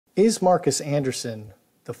Is Marcus Anderson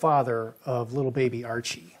the father of little baby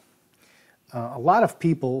Archie? A lot of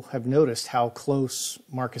people have noticed how close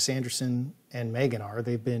Marcus Anderson and Meghan are.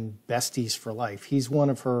 They've been besties for life. He's one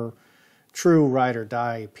of her true ride or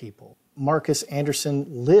die people. Marcus Anderson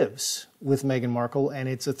lives with Meghan Markle, and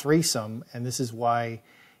it's a threesome, and this is why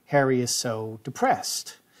Harry is so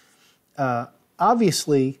depressed.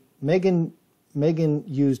 Obviously, Meghan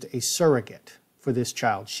used a surrogate for this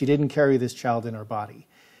child. She didn't carry this child in her body.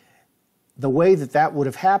 The way that that would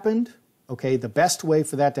have happened, okay, the best way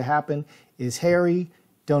for that to happen is Harry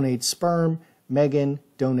donates sperm, Meghan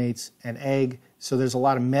donates an egg. So there's a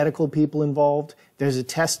lot of medical people involved. There's a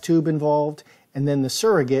test tube involved. And then the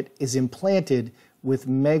surrogate is implanted with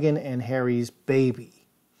Meghan and Harry's baby.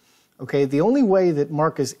 Okay, the only way that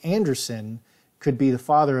Marcus Anderson could be the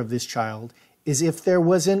father of this child is if there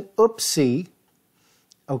was an oopsie,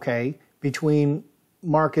 okay, between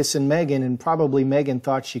Marcus and Meghan, and probably Meghan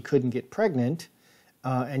thought she couldn't get pregnant,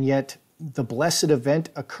 and yet the blessed event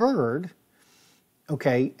occurred,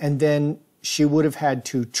 okay, and then she would have had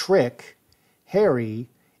to trick Harry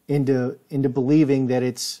into believing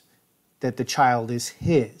that that the child is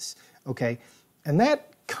his, okay, and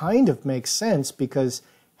that kind of makes sense because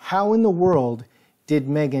how in the world did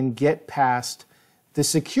Meghan get past the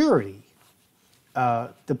security?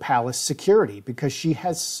 The palace security, because she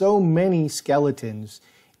has so many skeletons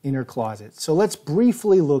in her closet. So let's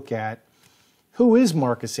briefly look at who is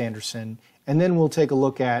Marcus Anderson, and then we'll take a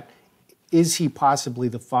look at, is he possibly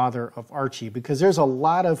the father of Archie? Because there's a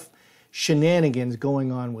lot of shenanigans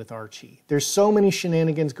going on with Archie. There's so many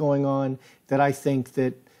shenanigans going on that I think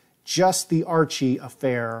that just the Archie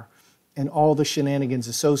affair and all the shenanigans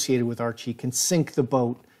associated with Archie can sink the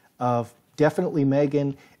boat of definitely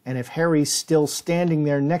Meghan. And if Harry's still standing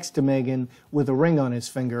there next to Meghan with a ring on his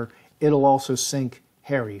finger, it'll also sink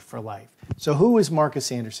Harry for life. So who is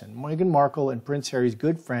Marcus Anderson? Meghan Markle and Prince Harry's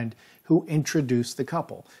good friend who introduced the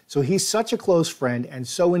couple. So he's such a close friend and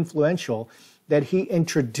so influential that he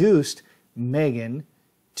introduced Meghan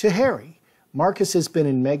to Harry. Marcus has been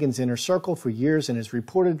in Meghan's inner circle for years and is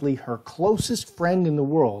reportedly her closest friend in the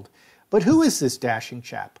world. But who is this dashing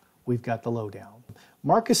chap? We've got the lowdown.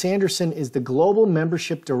 Marcus Anderson is the global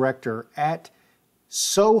membership director at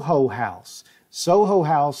Soho House. Soho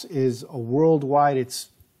House is a worldwide,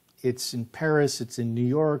 it's in Paris, it's in New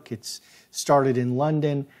York, it's started in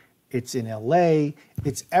London, it's in LA,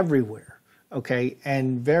 it's everywhere, okay?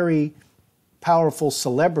 And very powerful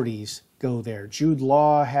celebrities go there. Jude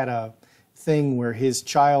Law had a thing where his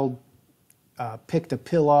child picked a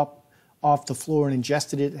pill up off the floor and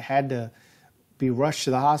ingested it, had to be rushed to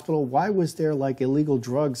the hospital. Why was there like illegal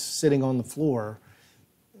drugs sitting on the floor?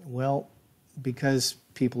 Well, because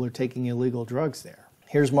people are taking illegal drugs there.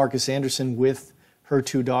 Here's Marcus Anderson with her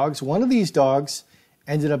two dogs. One of these dogs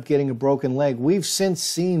ended up getting a broken leg. We've since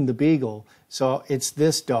seen the beagle, so it's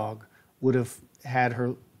this dog would have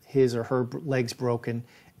had his or her legs broken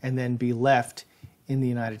and then be left in the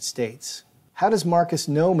United States. How does Marcus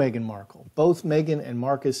know Meghan Markle? Both Meghan and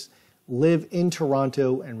Marcus live in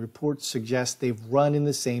Toronto, and reports suggest they've run in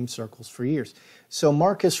the same circles for years. So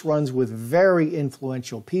Marcus runs with very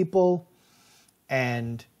influential people,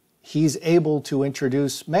 and he's able to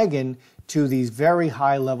introduce Meghan to these very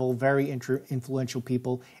high-level, very influential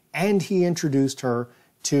people, and he introduced her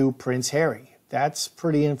to Prince Harry. That's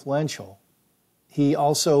pretty influential. He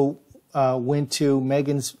also went to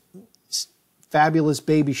Meghan's fabulous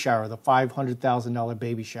baby shower, the $500,000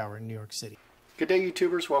 baby shower in New York City. Good day,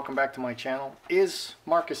 YouTubers. Welcome back to my channel. Is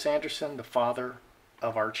Marcus Anderson the father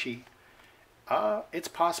of Archie? It's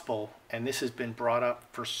possible, and this has been brought up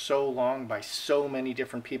for so long by so many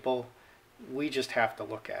different people. We just have to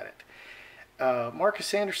look at it.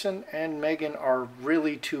 Marcus Anderson and Meghan are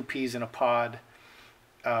really two peas in a pod.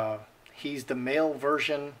 He's the male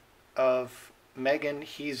version of Meghan.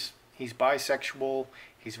 He's bisexual.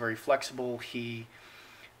 He's very flexible. He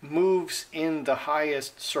moves in the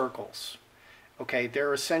highest circles. Okay,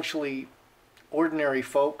 they're essentially ordinary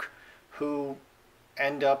folk who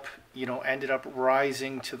ended up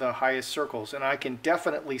rising to the highest circles. And I can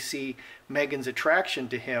definitely see Meghan's attraction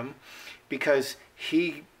to him because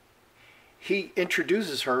he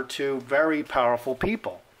introduces her to very powerful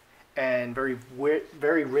people and very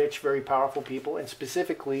rich, very powerful people. And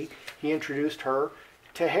specifically, he introduced her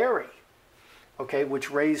to Harry, okay, which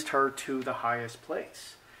raised her to the highest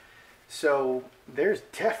place. So there's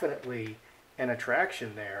definitely an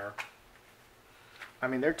attraction there. I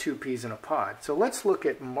mean, they're two peas in a pod. So let's look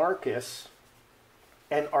at Marcus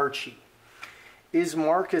and Archie. Is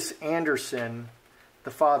Marcus Anderson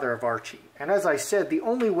the father of Archie? And as I said, the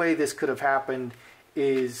only way this could have happened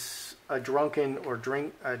is a drugging or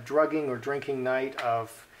drinking night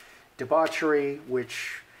of debauchery,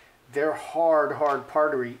 which they're hard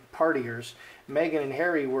partiers. Meghan and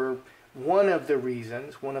Harry were one of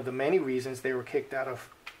the many reasons they were kicked out of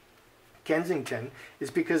Kensington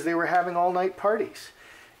is because they were having all-night parties.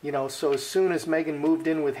 You know, so as soon as Meghan moved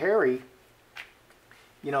in with Harry,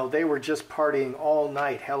 you know, they were just partying all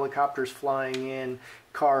night, helicopters flying in,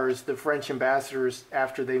 cars. The French ambassadors,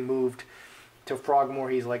 after they moved to Frogmore,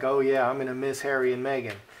 he's like, oh yeah, I'm going to miss Harry and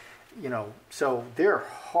Meghan. You know, so they're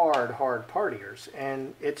hard partiers,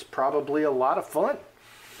 and it's probably a lot of fun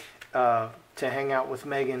to hang out with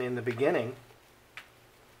Meghan in the beginning,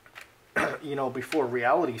 you know, before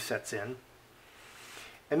reality sets in.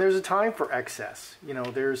 And there's a time for excess. You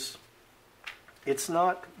know, it's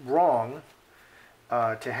not wrong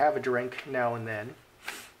to have a drink now and then.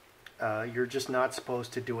 You're just not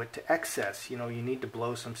supposed to do it to excess. You know, you need to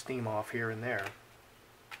blow some steam off here and there.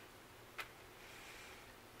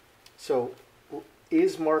 So,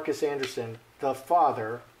 is Marcus Anderson the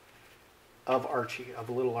father of Archie, of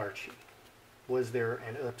little Archie? Was there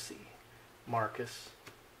an oopsie? Marcus.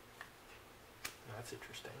 That's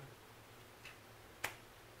interesting.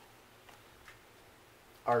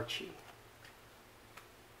 Archie.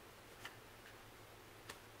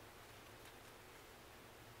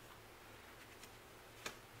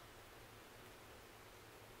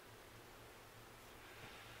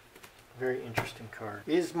 Very interesting card.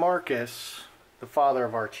 Is Marcus the father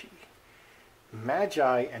of Archie?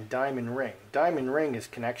 Magi and Diamond Ring. Diamond Ring is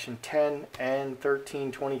connection 10 and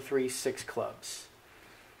 13, 23, 6 clubs.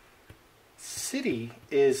 City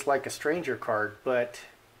is like a stranger card, but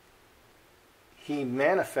he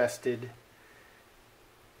manifested,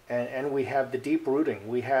 and we have the deep rooting.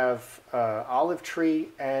 We have Olive Tree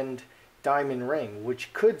and Diamond Ring,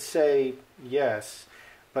 which could say yes,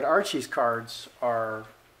 but Archie's cards are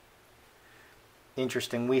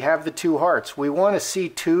interesting. We have the 2 hearts. We want to see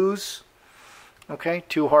 2s. Okay,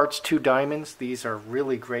 2 hearts, 2 diamonds. These are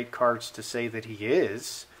really great cards to say that he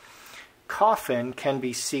is. Coffin can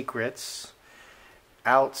be secrets.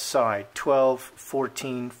 Outside, 12,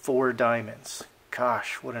 14, 4 diamonds.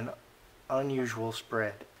 Gosh, what an unusual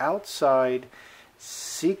spread. Outside,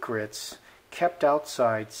 secrets, kept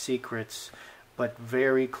outside, secrets, but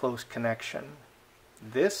very close connection.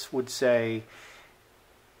 This would say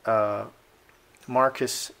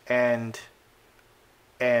Marcus and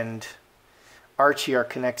Archie are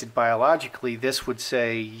connected biologically. This would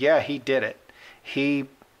say, yeah, he did it. He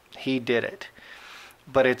did it.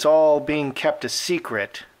 But it's all being kept a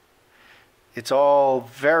secret. It's all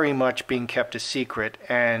very much being kept a secret,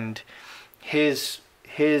 and his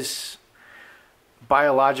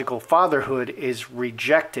biological fatherhood is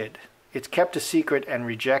rejected. It's kept a secret and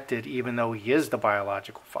rejected, even though he is the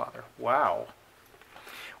biological father. Wow.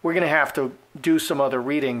 We're going to have to do some other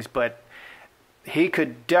readings, but he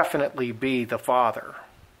could definitely be the father.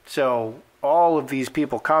 So all of these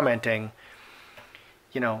people commenting,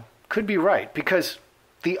 you know, could be right, because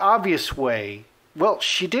the obvious way, well,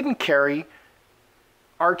 she didn't carry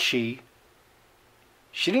Archie.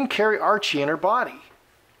 She didn't carry Archie in her body.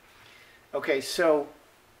 Okay, so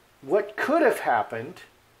what could have happened,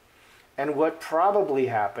 and what probably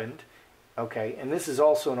happened, okay, and this is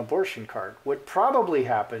also an abortion card. What probably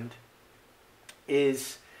happened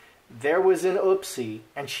is there was an oopsie,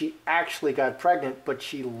 and she actually got pregnant, but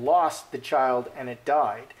she lost the child and it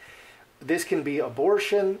died. This can be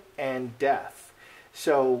abortion and death.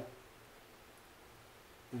 So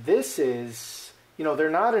this is, you know, they're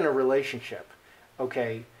not in a relationship,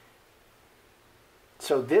 okay?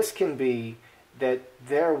 So this can be that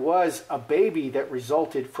there was a baby that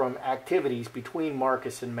resulted from activities between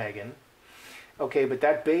Marcus and Meghan, okay, but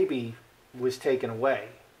that baby was taken away.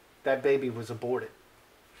 That baby was aborted.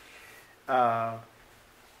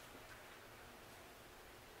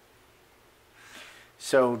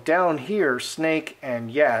 So down here, Snake and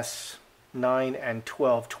Yes, 9 and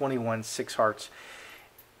 12, 21, 6 hearts.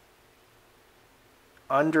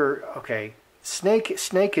 Under, okay, Snake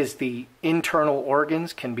is the internal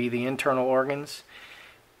organs, can be the internal organs.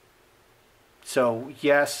 So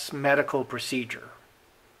yes, medical procedure.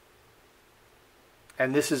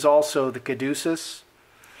 And this is also the caduceus,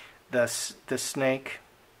 the snake,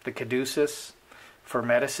 the caduceus for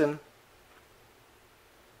medicine.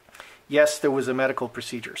 Yes, there was a medical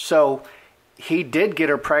procedure. So he did get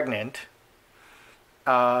her pregnant,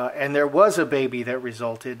 and there was a baby that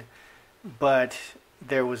resulted, but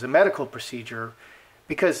there was a medical procedure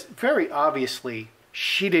because very obviously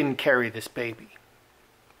she didn't carry this baby.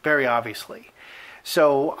 Very obviously.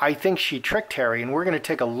 So I think she tricked Harry, and we're going to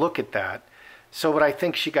take a look at that. So, but I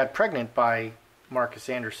think she got pregnant by Marcus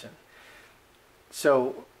Anderson.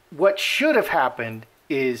 So what should have happened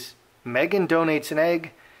is Meghan donates an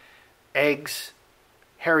egg, eggs,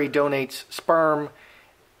 Harry donates sperm.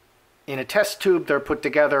 In a test tube, they're put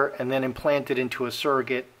together and then implanted into a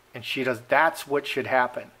surrogate, and she does. That's what should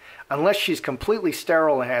happen. Unless she's completely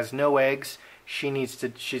sterile and has no eggs, she's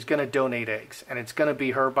going to donate eggs, and it's going to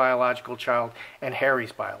be her biological child and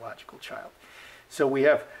Harry's biological child. So we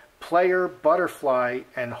have player, butterfly,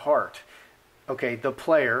 and heart. Okay, the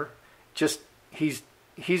player, just he's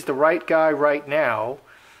the right guy right now.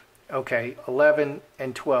 Okay, 11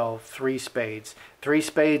 and 12, 3 spades. 3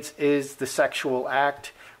 spades is the sexual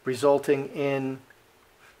act resulting in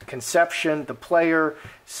conception, the player,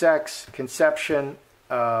 sex, conception,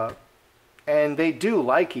 and they do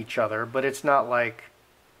like each other, but it's not like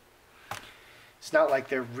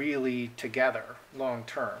they're really together long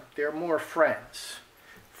term. They're more friends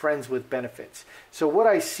with benefits. So what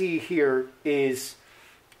I see here is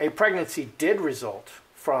a pregnancy did result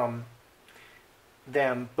from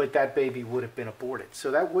them, but that baby would have been aborted. So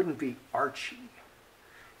that wouldn't be Archie.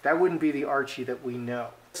 That wouldn't be the Archie that we know.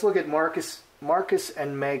 Let's look at Marcus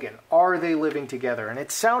and Meghan. Are they living together? And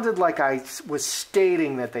it sounded like I was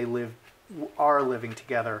stating that they are living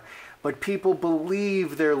together, but people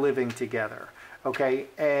believe they're living together. Okay,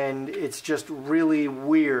 and it's just really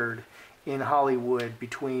weird in Hollywood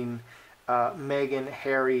between Meghan,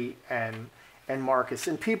 Harry, and Marcus.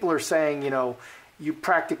 And people are saying, you know,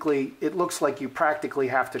 it looks like you practically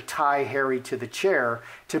have to tie Harry to the chair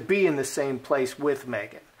to be in the same place with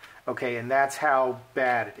Meghan. Okay, and that's how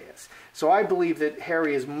bad it is. So I believe that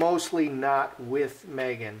Harry is mostly not with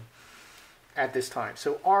Meghan at this time.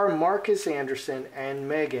 So are Marcus Anderson and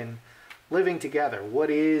Meghan living together?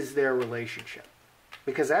 What is their relationship?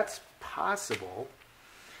 Because that's possible.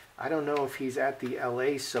 I don't know if he's at the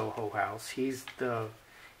LA Soho House. He's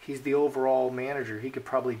the overall manager. He could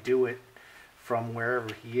probably do it from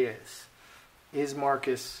wherever he is. Is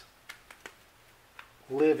Marcus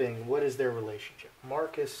living? What is their relationship?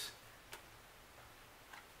 Marcus.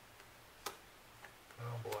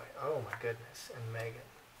 Oh boy. Oh my goodness. And Meghan.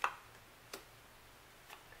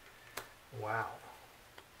 Wow.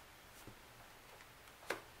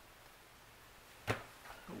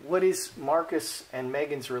 What is Marcus and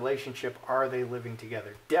Meghan's relationship? Are they living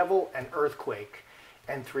together? Devil and Earthquake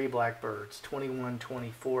and 3 Blackbirds, 21,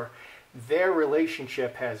 24. Their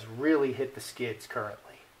relationship has really hit the skids currently.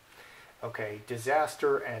 Okay,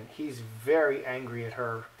 disaster, and he's very angry at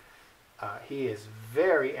her. He is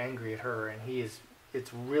very angry at her, and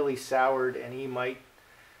it's really soured, and he might,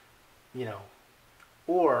 you know,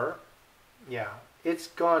 or, yeah, it's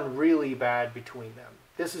gone really bad between them.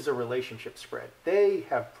 This is a relationship spread. They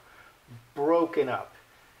have broken up.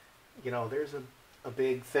 You know, there's a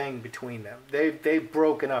big thing between them. They've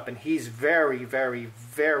broken up, and he's very, very,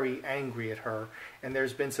 very angry at her, and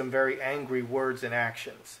there's been some very angry words and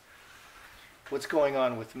actions. What's going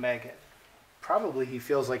on with Meghan? Probably he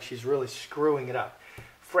feels like she's really screwing it up.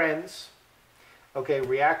 Friends, okay,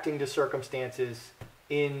 reacting to circumstances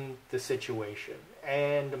in the situation.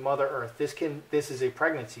 And Mother Earth. This is a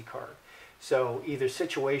pregnancy card. So either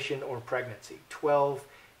situation or pregnancy. 12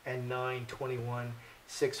 and 9, 21,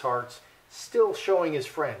 6 hearts. Still showing his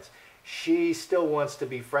friends. She still wants to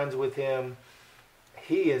be friends with him.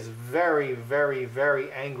 He is very, very, very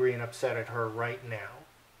angry and upset at her right now.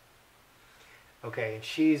 Okay, and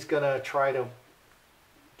she's going to try to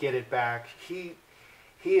get it back. He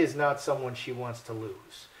is not someone she wants to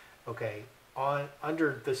lose. Okay,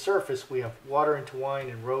 under the surface we have water into wine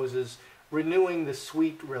and roses, renewing the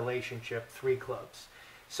sweet relationship, 3 clubs.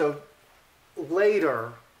 So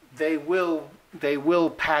later they will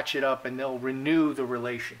patch it up and they'll renew the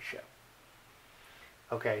relationship.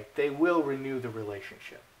 Okay, they will renew the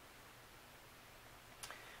relationship.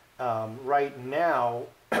 Right now,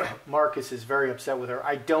 Marcus is very upset with her.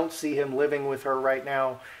 I don't see him living with her right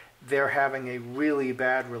now. They're having a really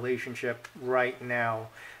bad relationship right now.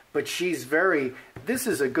 But she's very, this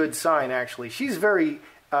is a good sign actually. She's very,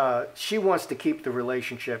 she wants to keep the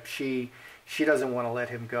relationship. She doesn't want to let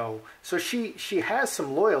him go. So she has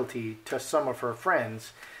some loyalty to some of her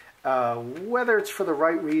friends, whether it's for the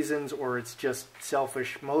right reasons or it's just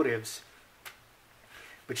selfish motives.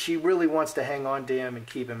 But she really wants to hang on to him and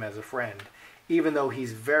keep him as a friend, even though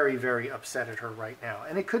he's very, very upset at her right now.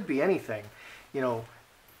 And it could be anything. You know,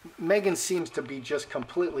 Meghan seems to be just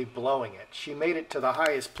completely blowing it. She made it to the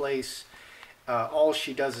highest place. All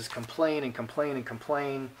she does is complain and complain and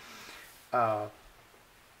complain.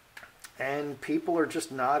 And people are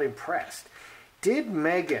just not impressed. Did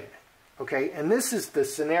Meghan, okay, and this is the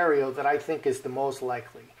scenario that I think is the most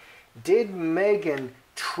likely. Did Meghan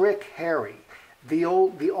trick Harry? The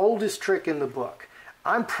oldest trick in the book.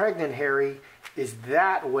 I'm pregnant, Harry, is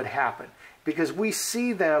that what happened? Because we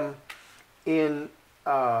see them in,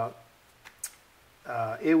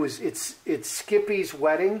 it's Skippy's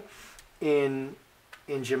wedding in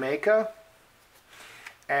Jamaica,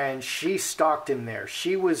 and she stalked him there.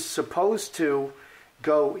 He was supposed to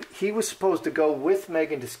go with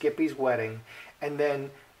Meghan to Skippy's wedding, and then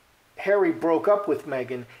Harry broke up with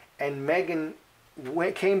Meghan, and Meghan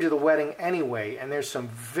came to the wedding anyway, and there's some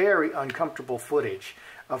very uncomfortable footage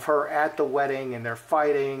of her at the wedding, and they're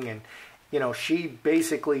fighting, and you know, she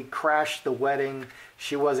basically crashed the wedding.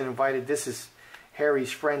 She wasn't invited. This is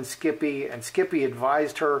Harry's friend Skippy, and Skippy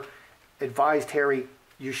advised Harry,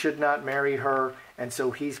 you should not marry her, and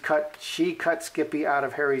so she cut Skippy out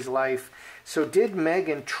of Harry's life. So did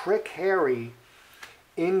Meghan trick Harry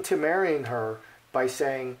into marrying her by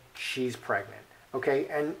saying she's pregnant? Okay,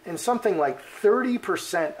 and something like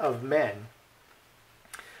 30% of men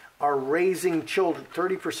are raising children,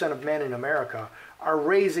 30% of men in America are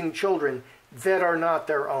raising children that are not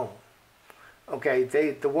their own. Okay,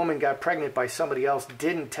 the woman got pregnant by somebody else,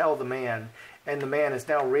 didn't tell the man, and the man is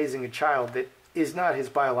now raising a child that is not his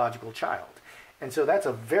biological child. And so that's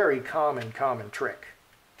a very common trick.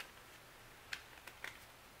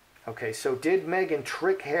 Okay, so did Meghan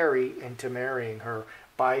trick Harry into marrying her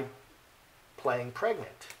by playing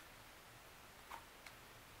pregnant?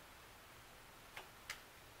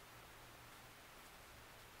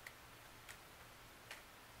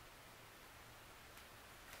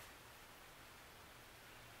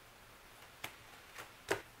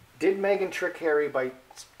 Did Meghan trick Harry by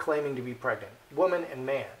claiming to be pregnant? Woman and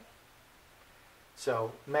man.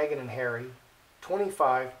 So Meghan and Harry,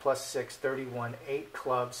 25 plus 6, 31, 8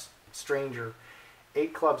 clubs, stranger.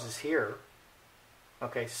 8 clubs is here.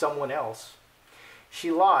 Okay, someone else.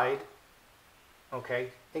 She lied. Okay,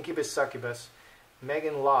 incubus, succubus.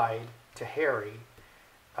 Meghan lied to Harry.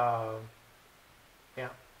 Yeah,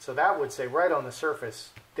 so that would say right on the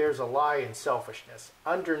surface, there's a lie and selfishness.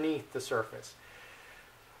 Underneath the surface.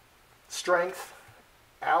 Strength,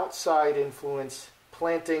 outside influence,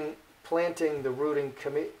 planting the rooting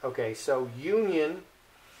commit. Okay, so union,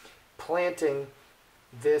 planting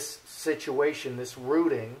this situation, this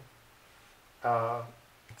rooting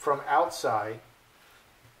from outside.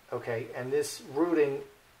 Okay, and this rooting,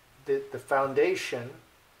 the foundation,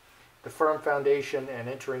 the firm foundation, and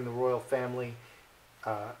entering the royal family.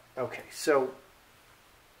 Okay, so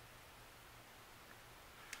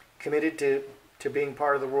committed to being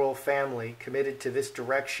part of the royal family, committed to this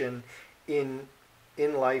direction in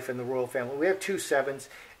life in the royal family. We have 2 7s,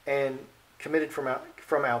 and committed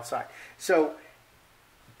from outside. So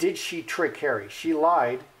did she trick Harry? She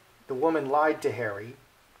lied. The woman lied to Harry.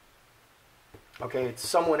 Okay, it's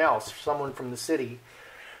someone else, someone from the city.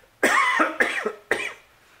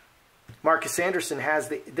 Marcus Anderson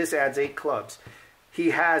has this adds 8 clubs. He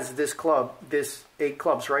has this 8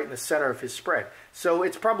 clubs right in the center of his spread. So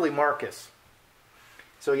it's probably Marcus.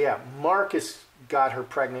 So yeah, Marcus got her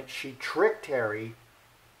pregnant. She tricked Harry.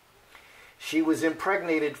 She was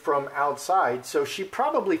impregnated from outside, so she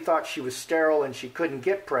probably thought she was sterile and she couldn't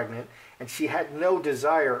get pregnant, and she had no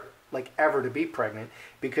desire, like, ever to be pregnant,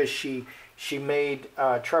 because she made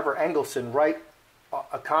Trevor Engelson write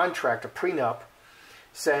a contract, a prenup,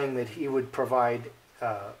 saying that he would provide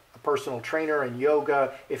a personal trainer and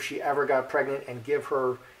yoga if she ever got pregnant, and give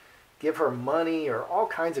her money or all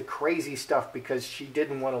kinds of crazy stuff because she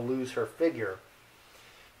didn't want to lose her figure,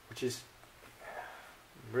 which is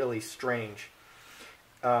really strange.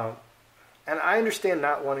 And I understand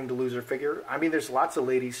not wanting to lose her figure. I mean, there's lots of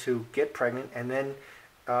ladies who get pregnant and then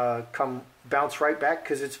bounce right back,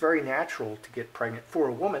 because it's very natural to get pregnant for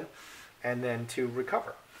a woman and then to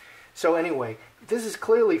recover. So anyway, this is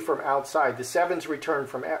clearly from outside. The 7s return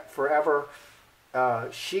from forever.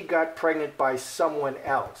 She got pregnant by someone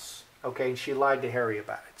else. Okay, and she lied to Harry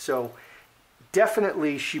about it. So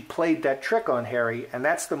definitely she played that trick on Harry, and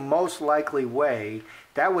that's the most likely way.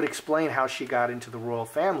 That would explain how she got into the royal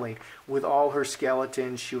family with all her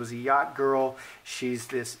skeletons. She was a yacht girl. She's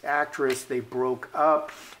this actress. They broke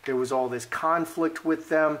up. There was all this conflict with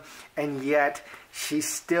them, and yet she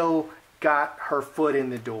still got her foot in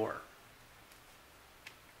the door.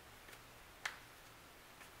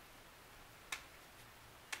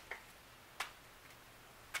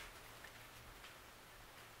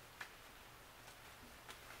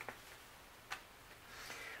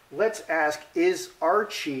 Let's ask,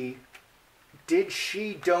 Archie, did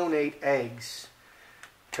she donate eggs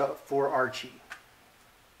for Archie?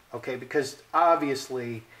 Okay, because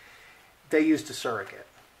obviously they used a surrogate.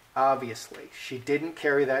 Obviously, she didn't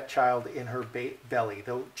carry that child in her belly.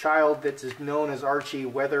 The child that is known as Archie,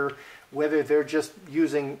 whether whether they're just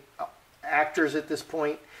using actors at this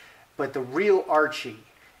point. But the real Archie,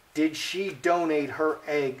 did she donate her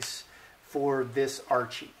eggs for this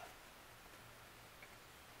Archie?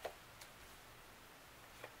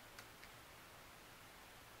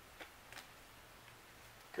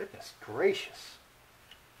 Goodness gracious.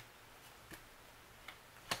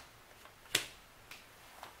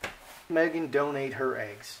 Megan donate her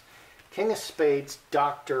eggs. King of Spades,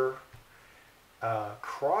 Doctor,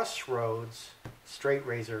 Crossroads, Straight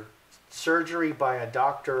Razor, surgery by a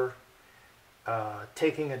doctor,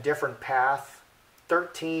 taking a different path,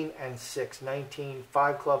 13 and 6, 19,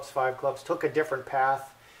 5 clubs, took a different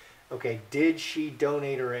path. Okay, did she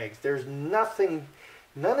donate her eggs? There's nothing,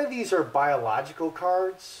 none of these are biological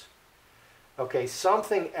cards. Okay,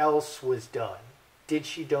 something else was done. Did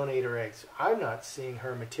she donate her eggs? I'm not seeing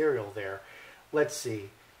her material there. Let's see.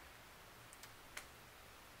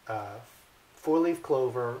 Four-leaf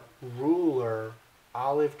clover, ruler,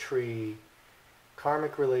 olive tree,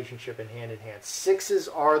 karmic relationship, and hand in hand. Sixes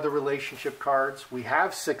are the relationship cards. We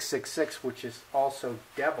have 666, which is also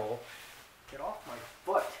devil. Get off my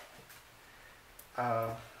foot.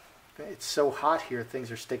 It's so hot here,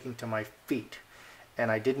 things are sticking to my feet.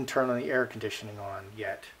 And I didn't turn on the air conditioning on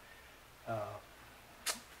yet.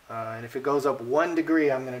 And if it goes up 1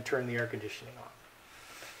 degree, I'm going to turn the air conditioning on.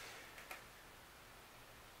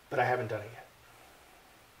 But I haven't done it yet.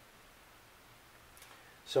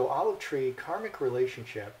 So olive tree, karmic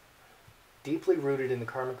relationship, deeply rooted in the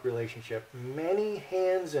karmic relationship, many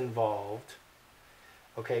hands involved.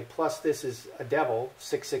 Okay, plus this is a devil,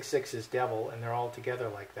 666 is devil, and they're all together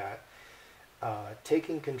like that.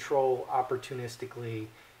 Taking control opportunistically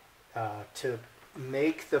to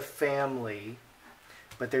make the family,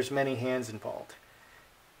 but there's many hands involved.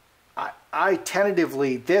 I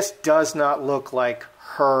tentatively, this does not look like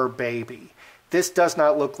her baby. This does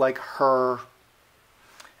not look like her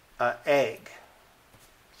egg.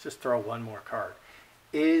 Let's just throw one more card.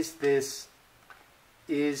 Is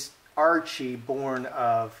Archie born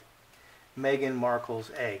of Meghan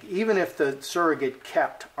Markle's egg? Even if the surrogate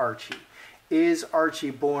kept Archie, is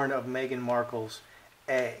Archie born of Meghan Markle's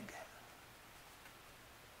egg?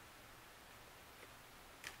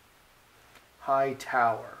 High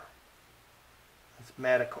Tower. It's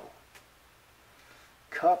medical.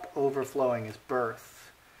 Cup overflowing is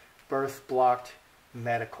birth. Birth blocked,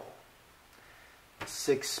 medical.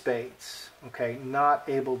 6 spades. Okay, not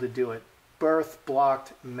able to do it. Birth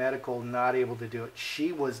blocked, medical, not able to do it.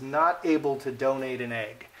 She was not able to donate an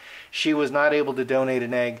egg. She was not able to donate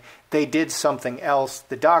an egg. They did something else.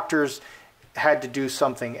 The doctors had to do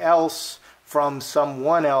something else from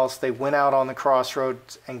someone else. They went out on the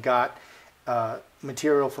crossroads and got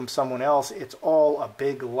material from someone else. It's all a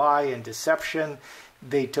big lie and deception.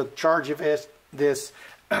 They took charge of this.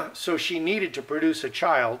 So she needed to produce a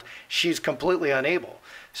child. She's completely unable.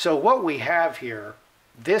 So what we have here,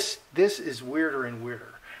 this is weirder and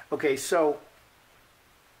weirder. Okay, so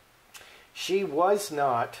she was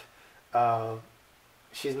not,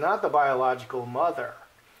 she's not the biological mother.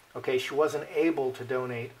 Okay, she wasn't able to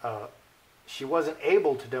donate, an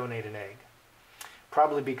egg,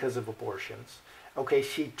 probably because of abortions. Okay,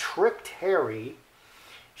 she tricked Harry.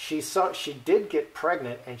 She did get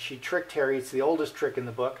pregnant, and she tricked Harry. It's the oldest trick in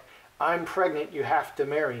the book. I'm pregnant, you have to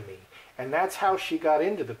marry me. And that's how she got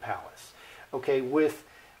into the palace. Okay, with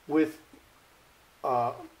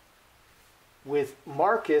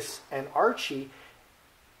Marcus and Archie,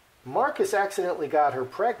 Marcus accidentally got her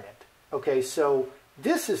pregnant. Okay, so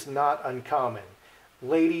this is not uncommon.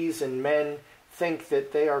 Ladies and men think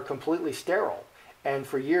that they are completely sterile. And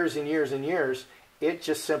for years and years and years, it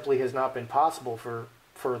just simply has not been possible for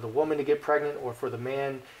the woman to get pregnant, or for the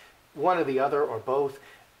man, one or the other, or both,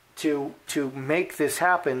 to make this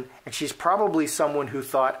happen. And she's probably someone who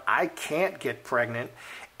thought, I can't get pregnant.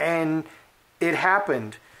 And it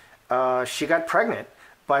happened. She got pregnant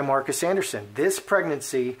by Marcus Anderson. This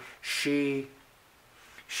pregnancy, she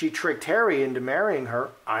tricked Harry into marrying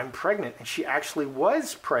her. I'm pregnant. And she actually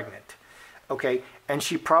was pregnant. Okay, and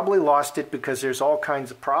she probably lost it because there's all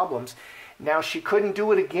kinds of problems. Now, she couldn't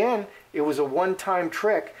do it again. It was a one-time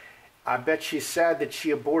trick. I bet she's sad that she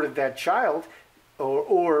aborted that child,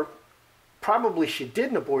 or probably she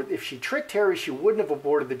didn't abort. If she tricked Harry, she wouldn't have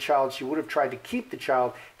aborted the child. She would have tried to keep the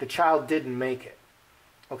child. The child didn't make it.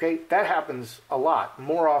 Okay, that happens a lot,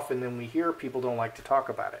 more often than we hear. People don't like to talk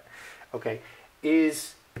about it. Okay,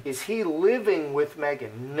 is he living with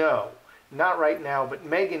Meghan? No. Not right now, but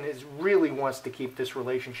Meghan really wants to keep this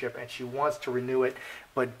relationship, and she wants to renew it.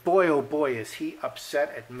 But boy, oh boy, is he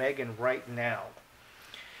upset at Meghan right now.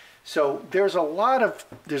 So there's a lot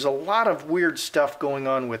of weird stuff going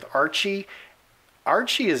on with Archie.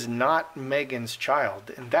 Archie is not Megan's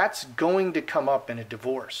child, and that's going to come up in a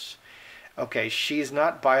divorce. Okay, she's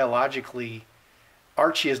not biologically,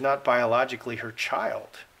 Archie is not biologically her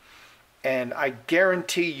child. And I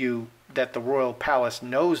guarantee you that the royal palace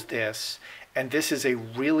knows this, and this is a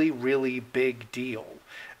really, really big deal.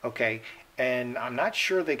 Okay, and I'm not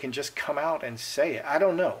sure they can just come out and say it. I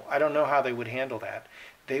don't know. I don't know how they would handle that.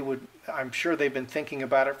 I'm sure they've been thinking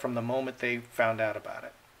about it from the moment they found out about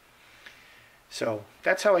it. So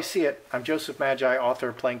that's how I see it. I'm Joseph Magi, author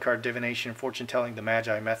of Playing Card Divination, Fortune Telling, the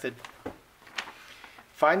Magi Method.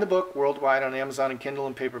 Find the book worldwide on Amazon and Kindle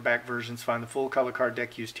and paperback versions. Find the full color card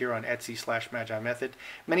deck used here on Etsy/Magi Method.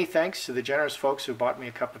 Many thanks to the generous folks who bought me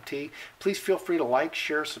a cup of tea. Please feel free to like,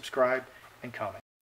 share, subscribe, and comment.